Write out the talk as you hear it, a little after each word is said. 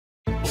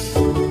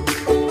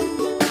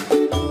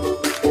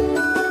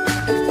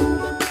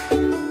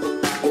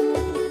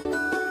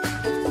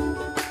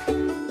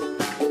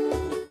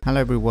Hello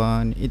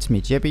everyone, it's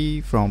me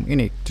JP from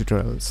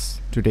UniqueTutorials.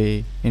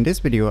 Today in this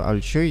video I'll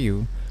show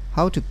you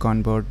how to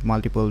convert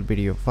multiple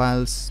video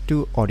files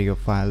to audio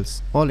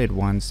files all at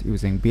once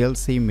using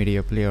VLC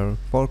media player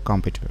for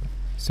computer.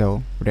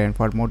 So without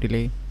further more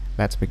delay,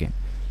 let's begin.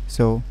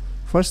 So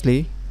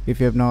firstly,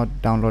 if you have not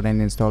downloaded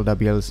and installed the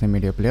VLC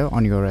media player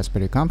on your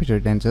Raspberry computer,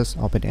 then just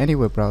open any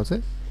web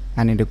browser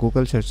and in the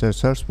Google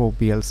search for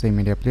VLC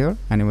media player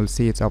and you will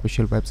see its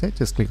official website.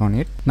 Just click on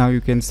it. Now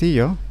you can see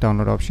your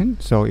download option,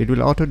 so it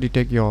will auto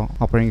detect your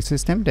operating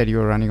system that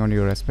you are running on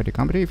your Raspberry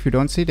computer. If you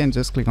don't see, then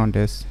just click on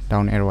this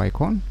down arrow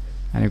icon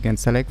and you can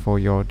select for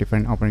your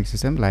different operating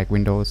system like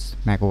Windows,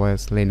 Mac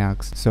OS,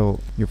 Linux. So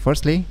you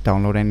firstly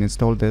download and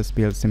install this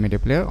VLC media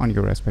player on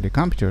your Raspberry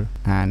computer,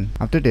 and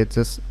after that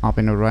just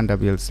open or run the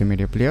VLC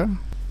media player.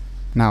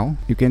 Now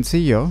you can see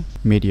your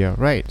media,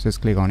 right?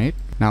 Just click on it.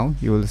 Now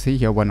you will see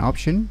here one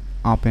option,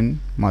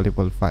 open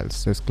multiple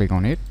files. Just click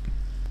on it.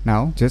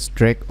 Now just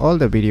drag all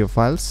the video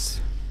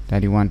files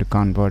that you want to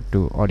convert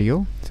to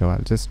audio. So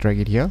I'll just drag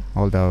it here,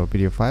 all the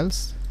video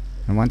files,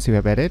 and once you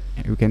have added,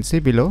 you can see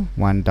below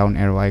one down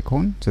arrow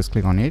icon. Just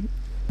click on it.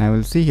 Now you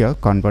will see here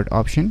convert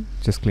option.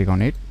 Just click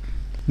on it.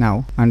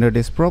 Now under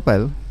this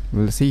profile, you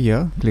will see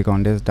here, click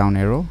on this down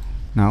arrow.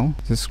 Now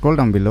just scroll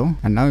down below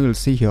and now you will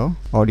see here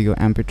audio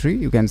mp3.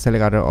 You can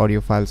select other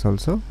audio files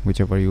also,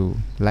 whichever you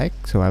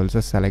like. So I will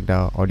just select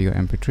the audio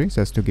mp3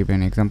 just to give you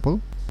an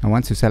example. And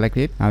once you select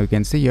it, now you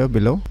can see here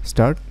below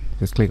start.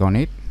 Just click on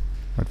it,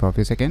 wait for a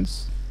few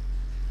seconds.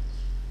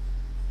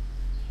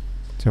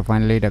 So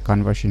finally the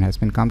conversion has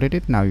been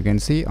completed. Now you can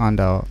see on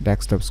the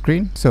desktop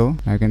screen. So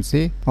now you can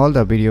see all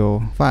the video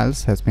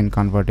files has been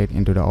converted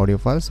into the audio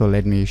file. So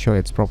let me show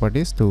its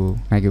properties to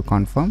make you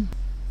confirm.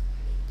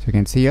 So you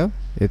can see here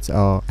it's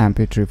a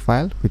mp3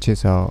 file which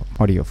is a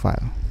audio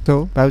file.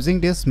 So by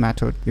using this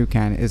method, you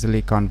can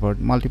easily convert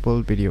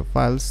multiple video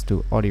files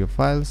to audio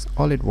files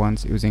all at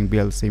once using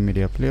VLC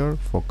media player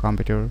for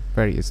computer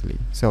very easily.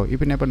 So if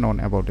you never known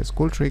about these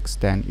cool tricks,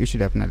 then you should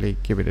definitely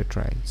give it a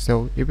try.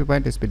 So if you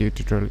find this video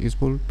tutorial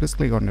useful, please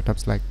click on the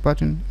top like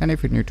button, and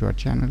if you're new to our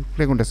channel,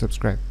 click on the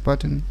subscribe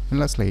button,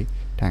 and lastly,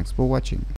 thanks for watching.